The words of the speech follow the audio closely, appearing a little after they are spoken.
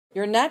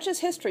Your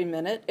Natchez History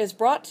Minute is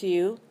brought to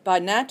you by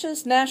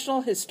Natchez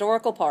National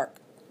Historical Park.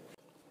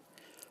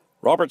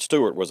 Robert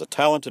Stewart was a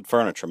talented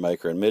furniture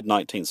maker in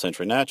mid-19th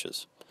century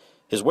Natchez.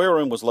 His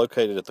wareroom was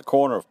located at the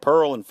corner of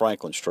Pearl and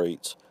Franklin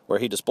Streets, where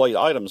he displayed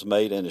items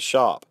made in his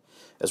shop,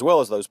 as well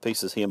as those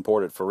pieces he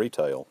imported for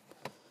retail.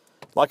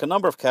 Like a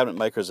number of cabinet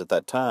makers at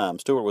that time,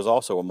 Stewart was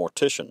also a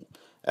mortician,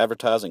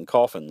 advertising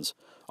coffins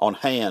on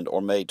hand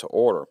or made to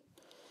order.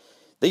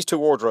 These two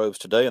wardrobes,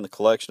 today in the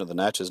collection of the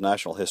Natchez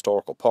National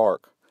Historical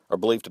Park, are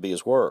believed to be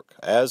his work,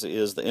 as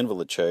is the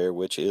invalid chair,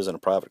 which is in a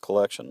private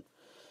collection.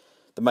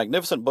 The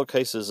magnificent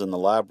bookcases in the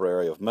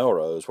library of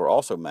Melrose were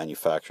also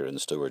manufactured in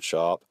Stewart's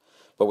shop,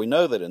 but we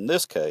know that in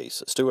this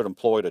case, Stewart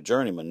employed a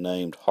journeyman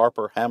named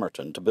Harper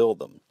Hamerton to build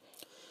them.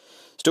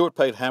 Stewart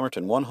paid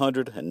Hamerton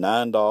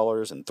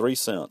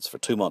 $109.03 for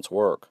 2 months'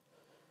 work.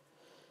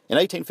 In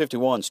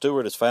 1851,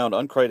 Stewart is found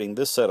uncrating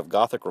this set of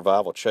Gothic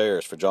Revival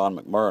chairs for John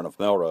McMurrin of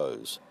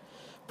Melrose.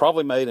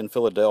 Probably made in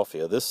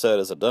Philadelphia, this set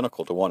is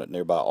identical to one at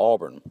nearby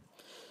Auburn.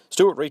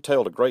 Stewart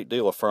retailed a great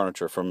deal of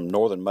furniture from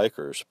northern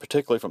makers,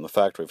 particularly from the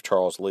factory of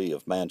Charles Lee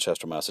of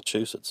Manchester,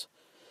 Massachusetts.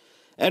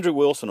 Andrew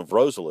Wilson of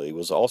Rosalie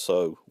was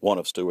also one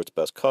of Stewart's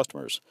best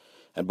customers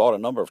and bought a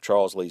number of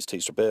Charles Lee's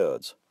teaser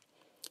beds.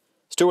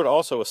 Stewart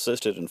also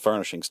assisted in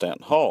furnishing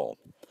Stanton Hall.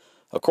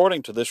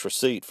 According to this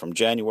receipt from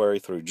January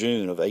through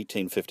June of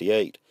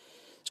 1858,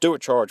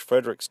 Stewart charged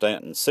Frederick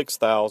Stanton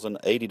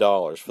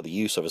 $6,080 for the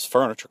use of his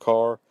furniture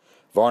car,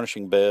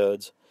 varnishing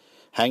beds,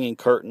 hanging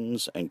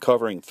curtains, and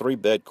covering 3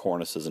 bed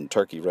cornices in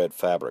turkey red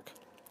fabric.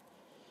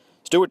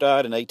 Stewart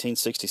died in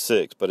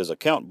 1866, but his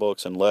account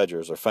books and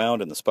ledgers are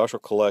found in the special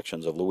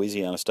collections of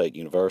Louisiana State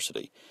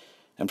University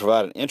and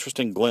provide an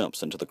interesting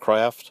glimpse into the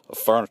craft of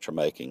furniture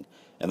making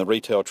and the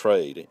retail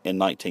trade in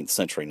 19th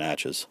century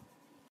Natchez.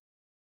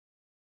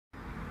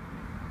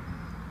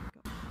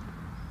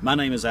 My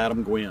name is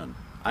Adam Gwin.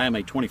 I am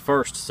a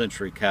 21st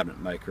century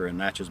cabinet maker in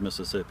Natchez,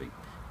 Mississippi,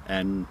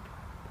 and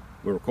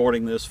we're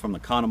recording this from the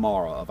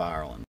Connemara of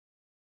Ireland.